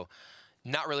back. So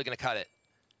not really going to cut it.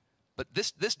 But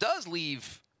this does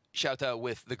leave Shouta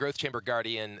with the Growth Chamber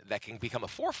Guardian that can become a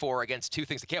 4/4 against 2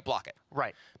 things that can't block it.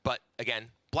 Right. But again,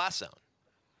 Blast Zone.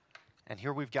 And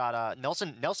here we've got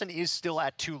Nelson. Nelson is still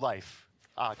at 2 life.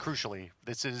 Crucially,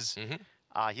 this is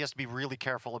he has to be really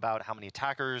careful about how many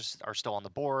attackers are still on the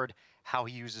board, how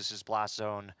he uses his Blast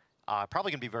Zone.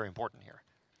 Probably going to be very important here.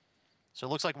 So it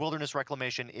looks like Wilderness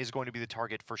Reclamation is going to be the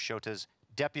target for Shota's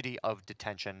Deputy of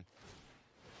Detention.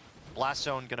 Blast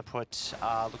Zone going to put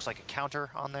looks like a counter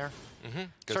on there.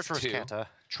 Search for Azcanta.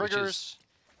 Triggers.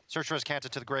 Search for Azcanta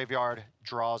to the graveyard.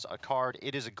 Draws a card.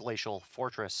 It is a Glacial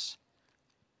Fortress.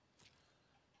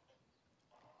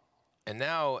 And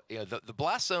now, the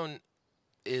Blast Zone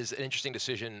is an interesting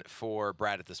decision for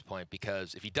Brad at this point,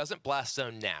 because if he doesn't Blast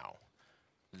Zone now,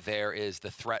 there is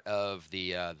the threat of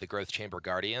the Growth Chamber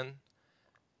Guardian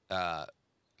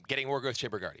getting more Growth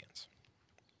Chamber Guardians.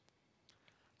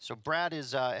 So Brad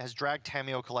has dragged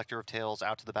Tamiyo, Collector of Tales,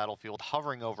 out to the battlefield,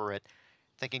 hovering over it,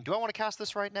 thinking, do I want to cast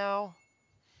this right now?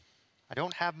 I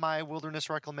don't have my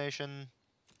Wilderness Reclamation.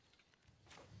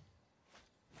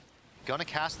 Gonna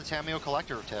cast the Tamiyo,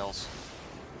 Collector of Tales.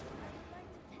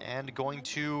 And going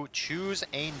to choose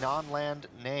a non-land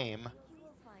name.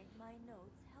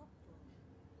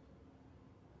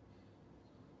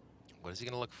 What is he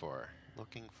gonna look for?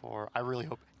 Looking for, I really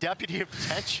hope, Deputy of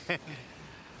Detention.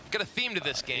 Got a theme to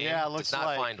this game. Yeah, looks does not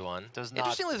like find one. Does not.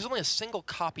 Interestingly, there's only a single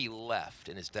copy left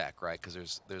in his deck, right?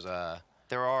 Because there's a.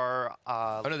 There are.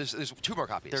 Oh no, there's 2 more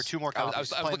copies. There are 2 more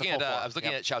copies. I was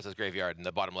looking at Shouta's graveyard in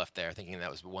the bottom left there, thinking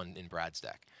that was one in Brad's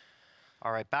deck.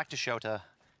 All right, back to Shota.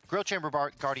 Growth Chamber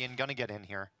Guardian gonna get in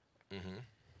here.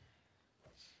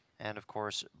 And of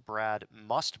course, Brad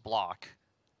must block.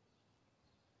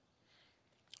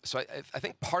 So I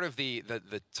think part of the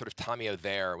sort of Tamiyo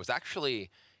there was actually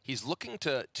he's looking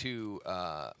to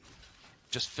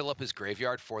just fill up his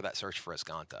graveyard for that Search for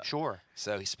Azcanta. Sure.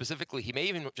 So he may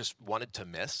even just wanted to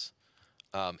miss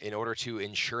in order to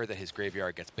ensure that his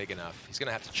graveyard gets big enough. He's going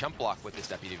to have to chump block with this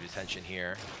Deputy of Detention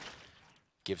here.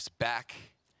 Gives back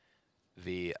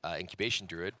the Incubation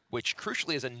Druid, which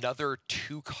crucially is another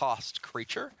 2-cost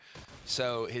creature.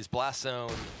 So his Blast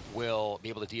Zone will be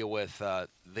able to deal with the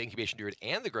Incubation Druid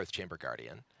and the Growth Chamber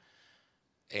Guardian.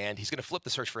 And he's going to flip the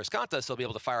Search for Azcanta, so he'll be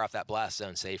able to fire off that Blast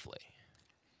Zone safely.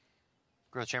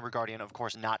 Growth Chamber Guardian, of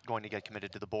course, not going to get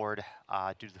committed to the board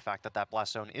due to the fact that that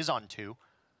Blast Zone is on 2.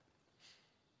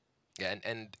 Yeah,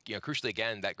 and crucially,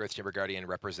 again, that Growth Chamber Guardian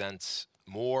represents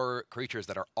more creatures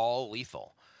that are all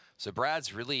lethal. So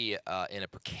Brad's really in a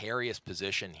precarious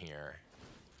position here.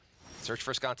 Search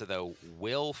for Azcanta, though,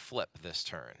 will flip this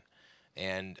turn.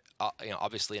 And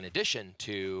obviously, in addition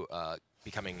to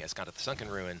becoming Escanta the Sunken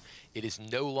Ruin, it is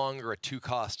no longer a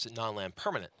 2-cost non-land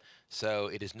permanent, so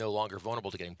it is no longer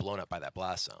vulnerable to getting blown up by that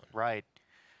blast zone. Right.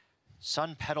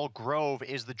 Sun Petal Grove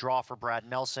is the draw for Brad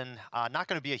Nelson. Not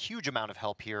going to be a huge amount of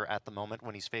help here at the moment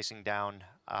when he's facing down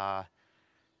a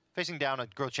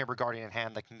Growth Chamber Guardian in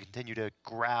hand that can continue to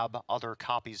grab other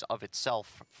copies of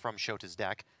itself from Shota's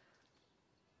deck.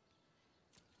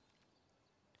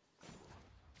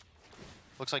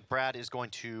 Looks like Brad is going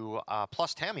to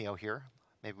plus Tamiyo here.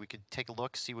 Maybe we could take a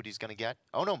look, see what he's going to get.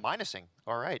 Oh no, minusing.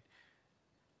 All right.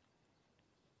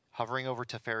 Hovering over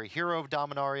Teferi Hero of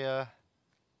Dominaria.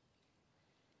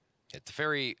 Yeah,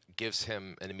 Teferi gives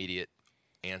him an immediate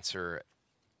answer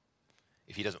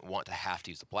if he doesn't want to have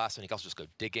to use the blast zone. He can also just go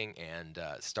digging and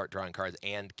start drawing cards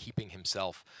and keeping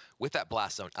himself with that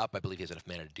blast zone up. I believe he has enough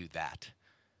mana to do that.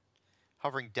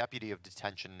 Hovering Deputy of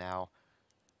Detention now.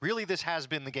 Really, this has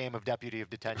been the game of Deputy of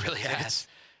Detention. It really has.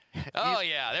 Oh,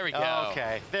 yeah, there we go.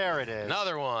 Okay, there it is.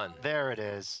 Another one. There it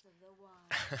is.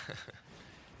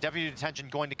 Deputy of Detention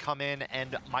going to come in,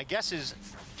 and my guess is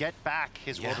get back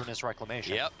his Wilderness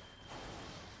Reclamation. Yep.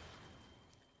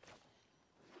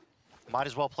 Might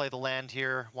as well play the land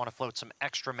here. Want to float some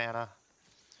extra mana.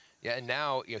 Yeah, and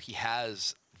now he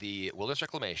has the Wilderness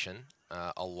Reclamation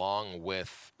along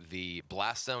with the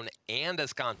Blast Zone and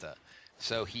Escanta.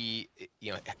 So he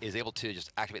is able to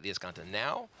just activate the Escanta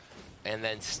now and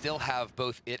then still have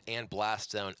both it and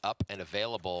Blast Zone up and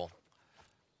available.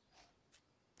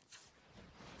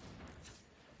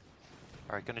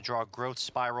 All right, going to draw Growth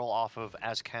Spiral off of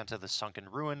Escanta the Sunken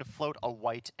Ruin. Float a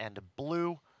white and a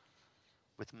blue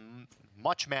with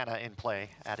much mana in play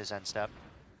at his end step.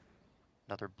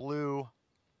 Another blue.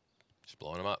 Just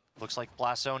blowing him up. Looks like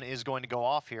Blast Zone is going to go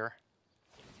off here.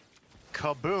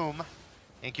 Kaboom!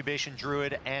 Incubation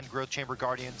Druid and Growth Chamber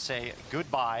Guardian say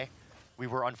goodbye. We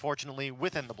were unfortunately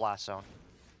within the Blast Zone.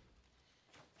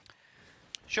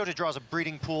 Shota draws a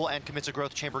Breeding Pool and commits a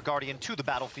Growth Chamber Guardian to the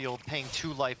battlefield, paying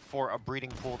 2 life for a Breeding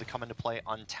Pool to come into play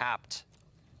untapped.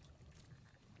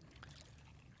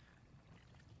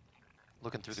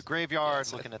 Looking through the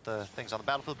graveyard, looking at the things on the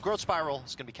battlefield. Growth Spiral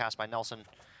is going to be cast by Nelson.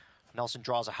 Nelson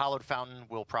draws a Hallowed Fountain.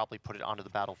 We'll probably put it onto the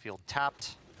battlefield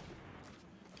tapped.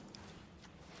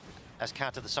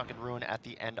 Escanta the Sunken Ruin at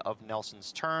the end of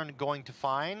Nelson's turn. Going to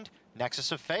find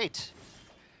Nexus of Fate.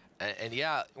 And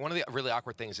yeah, one of the really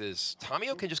awkward things is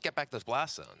Tamiyo can just get back those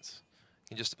Blast Zones. He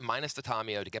can just minus the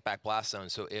Tamiyo to get back Blast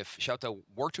Zones. So if Shota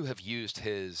were to have used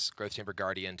his Growth Chamber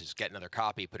Guardian to just get another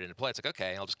copy, put it into play, it's like,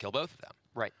 okay, I'll just kill both of them.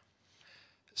 Right.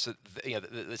 So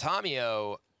the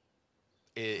Tamiyo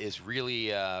is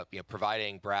really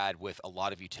providing Brad with a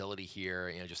lot of utility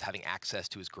here. Just having access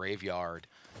to his graveyard,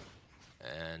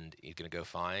 and he's going to go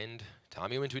find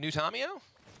Tamiyo into a new Tamiyo.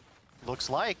 Looks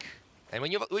like. And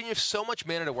when you have so much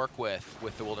mana to work with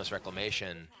the Wilderness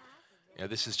Reclamation,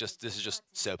 this is just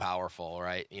so powerful,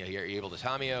 right? You're able to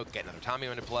Tamiyo, get another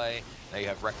Tamiyo into play. Now you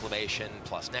have Reclamation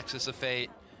plus Nexus of Fate.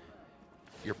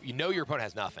 Your opponent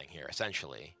has nothing here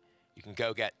essentially. You can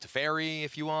go get Teferi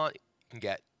if you want. You can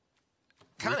get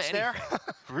kind of anything.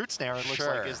 Root Snare, it looks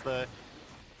like, is the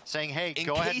saying, hey,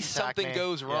 go ahead and attack me. In case something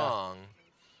goes wrong.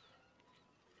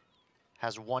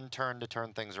 Has 1 turn to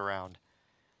turn things around.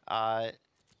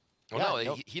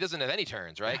 He doesn't have any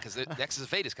turns, right? Because the Nexus of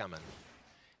Fate is coming.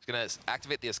 He's going to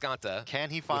activate the Escanta. Can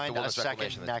he find a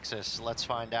second Nexus? Let's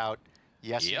find out.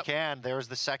 Yes, he can. There's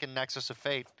the second Nexus of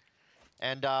Fate.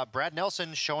 And Brad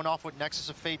Nelson showing off what Nexus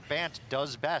of Fate Bant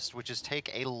does best, which is take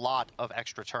a lot of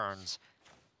extra turns.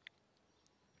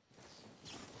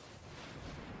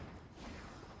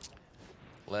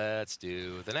 Let's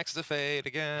do the Nexus of Fate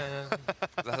again.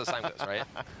 That's how the time goes, right?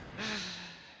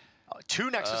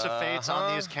 2 Nexus of Fates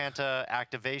on the Escanta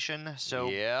activation. So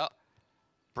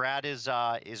Brad is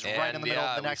right in the middle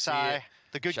of the next eye.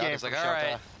 The good game from Shota. All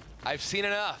right, I've seen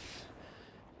enough.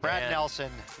 Brad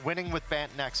Nelson winning with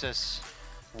Bant Nexus.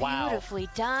 Wow. Beautifully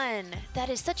done. That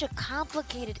is such a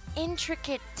complicated,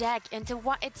 intricate deck.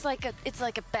 It's like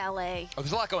a ballet. Oh,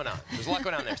 there's a lot going on. There's a lot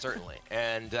going on there, certainly.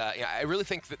 And I really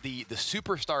think that the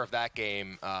superstar of that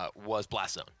game was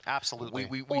Blast Zone. Absolutely.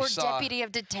 We saw Deputy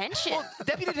of Detention. Well,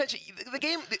 Deputy Detention. The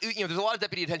game. There's a lot of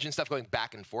Deputy Detention stuff going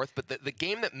back and forth, but the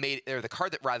game that made, or the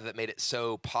card that made it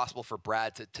so possible for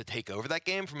Brad to take over that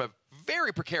game from a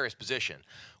very precarious position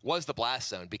was the Blast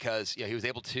Zone, because he was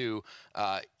able to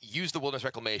use the Wilderness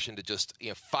Reclamation to just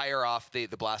fire off the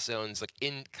Blast Zones like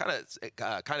in kind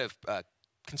of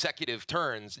consecutive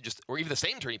turns, or even the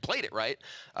same turn, he played it right,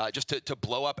 just to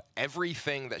blow up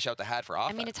everything that Shota had for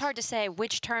offense. I mean, it's hard to say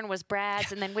which turn was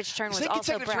Brad's and then which turn was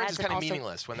also Brad's. Turns is kind of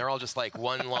meaningless when they're all just like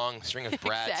one long string of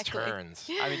Brad's turns.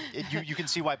 I mean, you can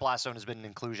see why Blast Zone has been an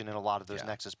inclusion in a lot of those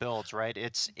Nexus builds, right?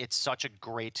 It's such a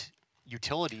great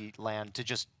utility land to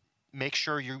just make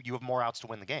sure you have more outs to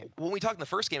win the game. When we talked in the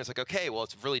first game, it's like, okay, well,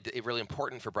 it's really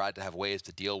important for Brad to have ways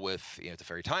to deal with, the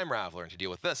Fairy Time Raveler and to deal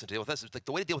with this and to deal with this. It's like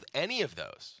the way to deal with any of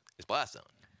those is Blast Zone.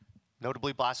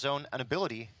 Notably, Blast Zone, an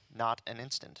ability, not an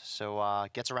instant. So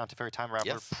gets around to Fairy Time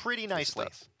Raveler pretty nicely.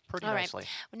 Pretty nicely.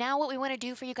 Now what we want to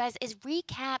do for you guys is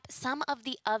recap some of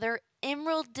the other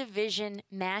Emerald Division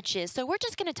matches. So we're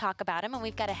just going to talk about them, and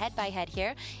we've got a head-by-head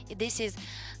here. This is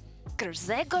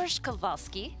Grzegorz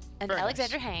Kowalski and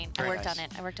Alexander Hain. I worked on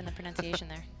it. I worked on the pronunciation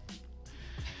there.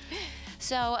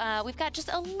 So we've got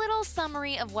just a little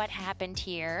summary of what happened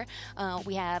here.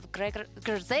 We have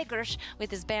Grzegorz with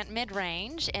his Bant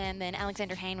Midrange, and then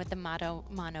Alexander Hain with the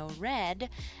Mono Red.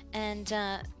 And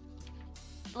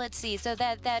let's see, so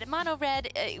that Mono Red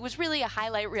was really a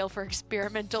highlight reel for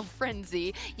Experimental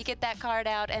Frenzy. You get that card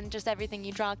out and just everything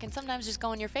you draw can sometimes just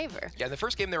go in your favor. Yeah, in the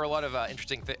first game there were a lot of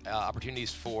interesting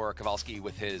opportunities for Kowalski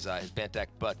with his Bant deck,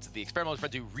 but the Experimental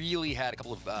Frenzy really had a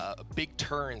couple of big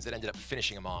turns that ended up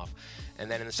finishing him off. And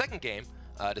then in the second game,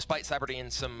 despite Cyberdean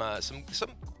some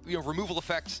removal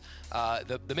effects,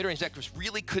 the mid-range deck just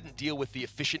really couldn't deal with the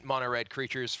efficient mono-red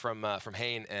creatures from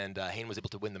Hain, and Hain was able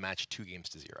to win the match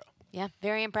 2-0. Yeah,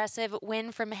 very impressive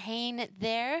win from Hain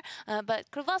there. But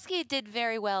Kowalski did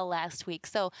very well last week,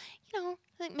 so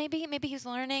maybe he's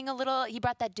learning a little. He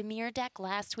brought that Demir deck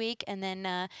last week, and then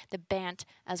the Bant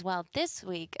as well this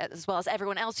week, as well as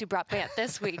everyone else who brought Bant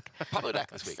this week. Popular deck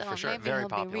this week, so for sure. Maybe Very he'll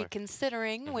popular. be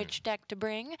reconsidering which deck to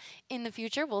bring in the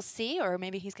future. We'll see, or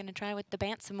maybe he's going to try with the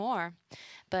Bant some more.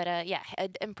 But yeah,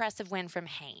 an impressive win from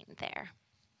Hain there.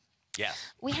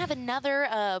 Yes. We have another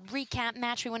recap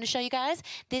match we want to show you guys.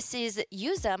 This is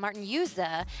Martin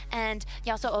Yuza, and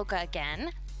Yasooka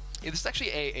again. Yeah, this is actually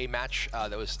a match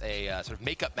that was a sort of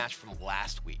makeup match from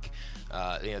last week.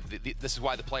 This is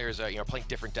why the players are playing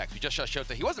different decks. We just saw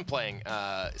Shota. He wasn't playing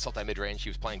Sultai midrange. He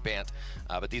was playing Bant.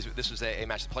 But this was a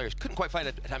match the players couldn't quite find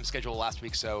a time schedule last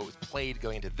week, so it was played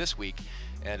going into this week.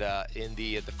 And in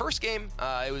the first game,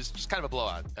 it was just kind of a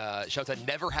blowout. Shota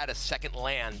never had a second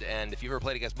land, and if you've ever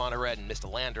played against Mono Red and missed a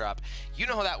land drop, you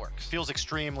know how that works. Feels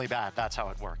extremely bad. That's how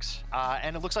it works.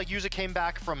 And it looks like Yuza came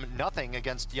back from nothing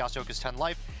against Yasooka's 10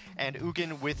 life, and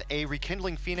Ugin with a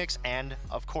Rekindling Phoenix, and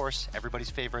of course,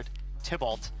 everybody's favorite,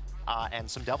 Tybalt.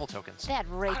 And some devil tokens. That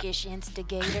rakish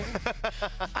instigator.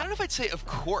 I don't know if I'd say of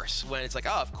course when it's like,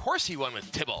 oh, of course he won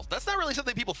with Tybalt. That's not really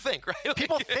something people think, right?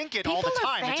 People think it all the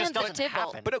time. It just doesn't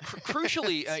happen. But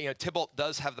crucially, Tybalt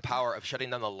does have the power of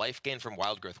shutting down the life gain from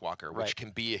Wildgrowth Walker, which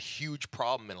can be a huge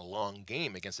problem in a long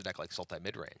game against a deck like Sultai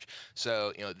midrange.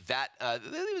 So that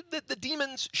the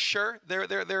demons, sure,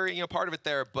 they're part of it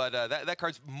there, but that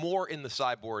card's more in the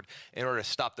sideboard in order to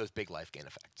stop those big life gain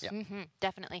effects. Yeah.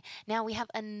 Definitely. Now we have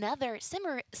another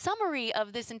summary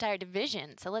of this entire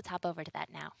division, so let's hop over to that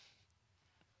now.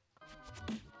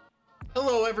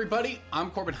 Hello everybody,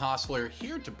 I'm Corbin Hosler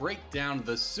here to break down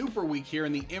the Super Week here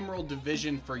in the Emerald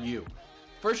Division for you.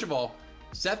 First of all,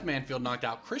 Seth Manfield knocked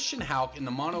out Christian Hauck in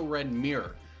the Mono Red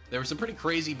Mirror. There was some pretty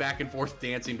crazy back and forth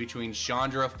dancing between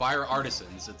Chandra Fire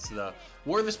Artisans. It's the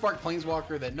War of the Spark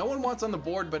Planeswalker that no one wants on the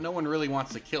board, but no one really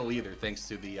wants to kill either, thanks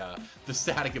to the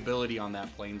static ability on that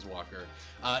Planeswalker.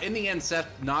 In the end, Seth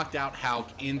knocked out Hauck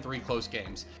in 3 close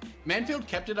games. Manfield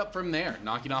kept it up from there,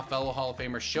 knocking off fellow Hall of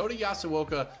Famer Shota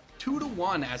Yasooka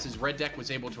 2-1 as his red deck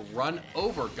was able to run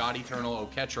over God Eternal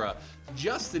Oketra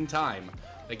just in time.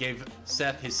 That gave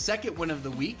Seth his second win of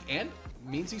the week and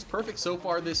means he's perfect so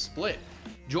far this split.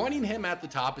 Joining him at the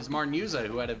top is Martin Yuza,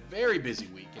 who had a very busy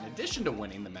week. In addition to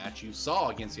winning the match you saw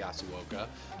against Yasooka,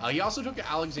 he also took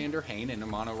Alexander Hain in a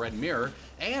Mono Red Mirror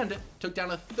and took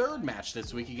down a third match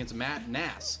this week against Matt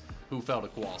Nass, who fell to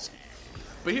Kowalski.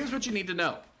 But here's what you need to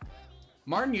know.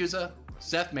 Martin Yuza,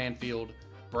 Seth Manfield,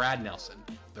 Brad Nelson.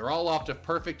 They're all off to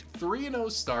perfect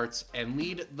 3-0 starts and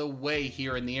lead the way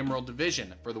here in the Emerald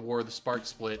Division for the War of the Spark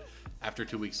split after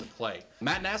 2 weeks of play.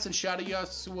 Matt Nass and Shota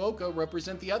Yasooka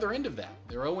represent the other end of that.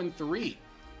 They're 0-3.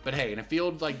 But hey, in a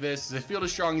field like this, a field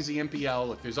as strong as the MPL,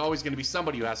 look, there's always going to be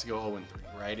somebody who has to go 0-3,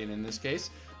 right? And in this case,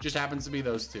 just happens to be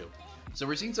those two. So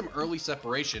we're seeing some early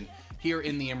separation here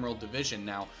in the Emerald Division.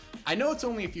 Now, I know it's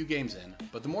only a few games in,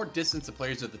 but the more distance the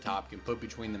players at the top can put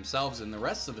between themselves and the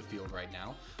rest of the field right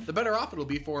now, the better off it'll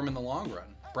be for them in the long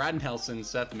run. Brad Nelson,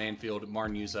 Seth Manfield,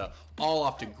 Martin Yuza, all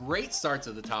off to great starts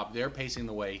at the top. They're pacing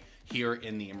the way here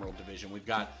in the Emerald Division. We've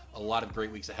got a lot of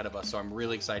great weeks ahead of us, so I'm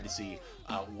really excited to see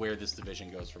where this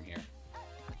division goes from here.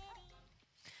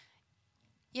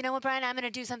 You know what, Brian? I'm going to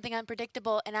do something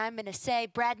unpredictable, and I'm going to say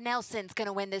Brad Nelson's going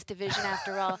to win this division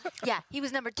after all. Yeah, he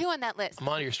was number 2 on that list. I'm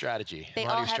on your strategy. They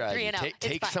I'm all on your have strategy. 3-0.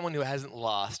 Take someone who hasn't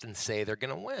lost and say they're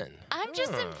going to win. I'm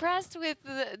just impressed with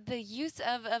the use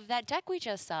of that deck we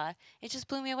just saw. It just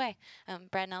blew me away.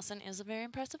 Brad Nelson is a very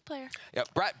impressive player. Yeah,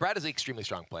 Brad is an extremely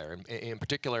strong player. In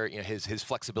particular, you know, his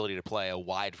flexibility to play a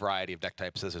wide variety of deck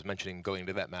types, as I was mentioning going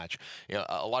into that match. You know,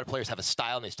 a lot of players have a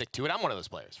style and they stick to it. I'm one of those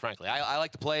players, frankly. I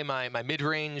like to play my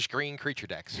mid-range green creature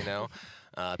decks, you know.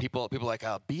 People like,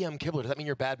 BM Kibler, does that mean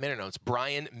you're bad mid? No, it's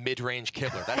Brian Midrange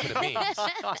Kibler. That's what it means.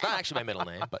 It's not actually my middle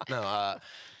name, but no.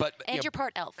 And you're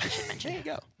part elf, I should mention. There you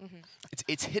go.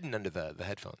 It's hidden under the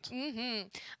headphones.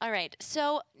 All right,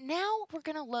 so now we're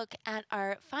going to look at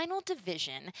our final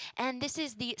division, and this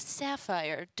is the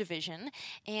Sapphire division,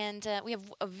 and we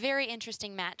have a very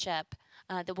interesting matchup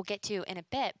that we'll get to in a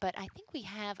bit, but I think we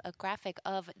have a graphic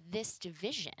of this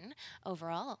division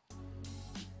overall.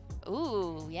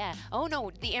 Ooh, yeah. Oh,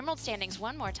 no, the Emerald standings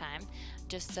one more time,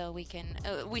 just so we can...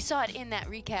 we saw it in that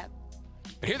recap.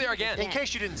 But here they are again. In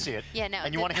case you didn't see it. Yeah, no.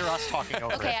 And you want to hear us talking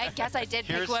over it. Okay, I guess I did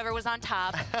pick whoever was on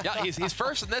top. Yeah, he's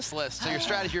first in this list, so your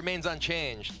strategy remains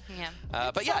unchanged.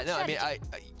 Yeah. But yeah, no, I mean,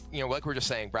 you know, like we were just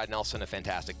saying, Brad Nelson, a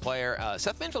fantastic player.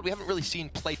 Seth Manfield, we haven't really seen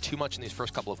play too much in these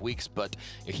first couple of weeks, but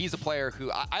you know, he's a player who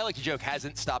I like to joke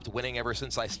hasn't stopped winning ever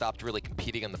since I stopped really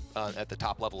competing on the at the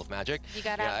top level of Magic. You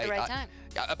got out at the right time.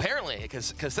 Apparently,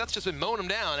 because Seth's just been mowing him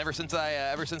down ever since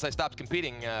I stopped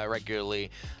competing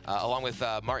regularly, along with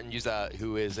Martin Yuza,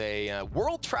 who is a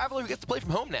world traveler who gets to play from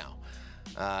home now.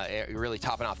 Really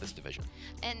topping off this division.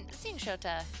 And seeing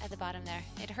Shota at the bottom there,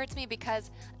 it hurts me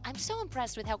because I'm so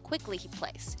impressed with how quickly he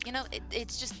plays. You know,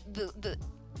 it's just the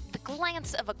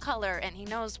glance of a color, and he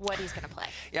knows what he's going to play.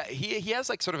 Yeah, he has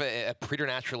like sort of a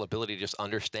preternatural ability to just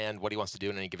understand what he wants to do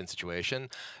in any given situation.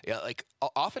 Yeah, like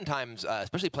oftentimes,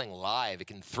 especially playing live, it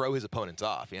can throw his opponents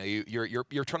off. You know,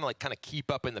 you're trying to like kind of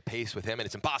keep up in the pace with him, and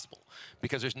it's impossible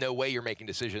because there's no way you're making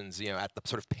decisions, you know, at the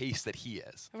sort of pace that he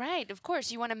is. Right, of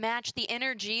course. You want to match the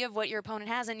energy of what your opponent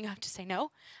has, and you have to say, no,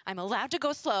 I'm allowed to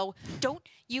go slow. Don't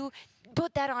you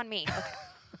put that on me.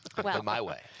 Okay. Well, my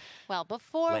way. Well,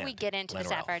 before we get into the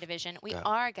Sapphire division, we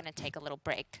are going to take a little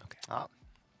break. Okay.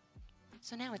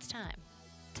 So now it's time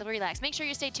to relax. Make sure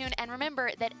you stay tuned, and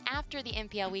remember that after the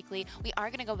MPL Weekly, we are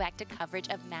going to go back to coverage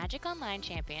of Magic Online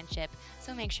Championship.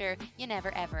 So make sure you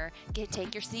never ever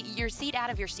take your seat out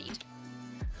of your seat.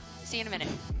 See you in a minute.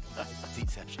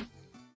 Seatception.